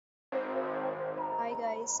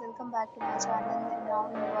guys, welcome back to my channel. And now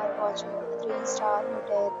you are watching a 3-star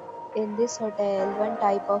hotel. In this hotel, one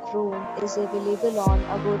type of room is available on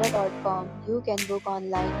agoda.com. You can book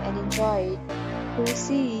online and enjoy it. To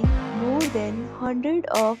see more than 100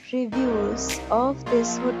 of reviews of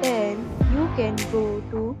this hotel, you can go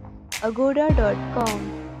to agoda.com.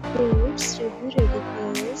 Its review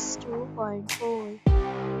rating is 2.4.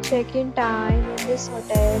 Check-in time in this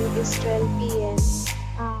hotel is 12 p.m.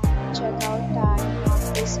 and check-out time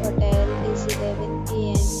of this hotel is 11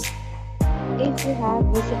 p.m. If you have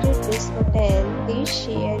visited this hotel, please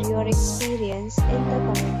share your experience in the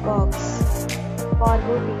comment box. For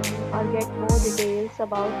booking or get more details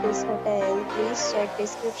about this hotel, please check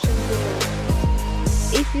description below.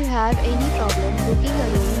 If you have any problem booking a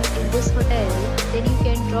room in this hotel, then you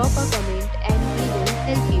can drop a comment and we will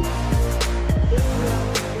help you. If you are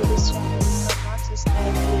new to this channel but not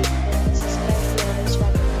subscribed yet, then subscribe to our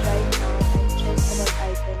channel right now and press the bell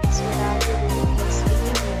icon so that you don't miss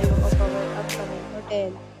any video of our upcoming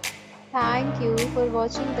hotel. Thank you for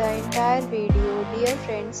watching the entire video. Dear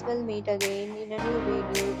friends, we'll meet again in a new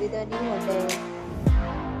video with a new hotel.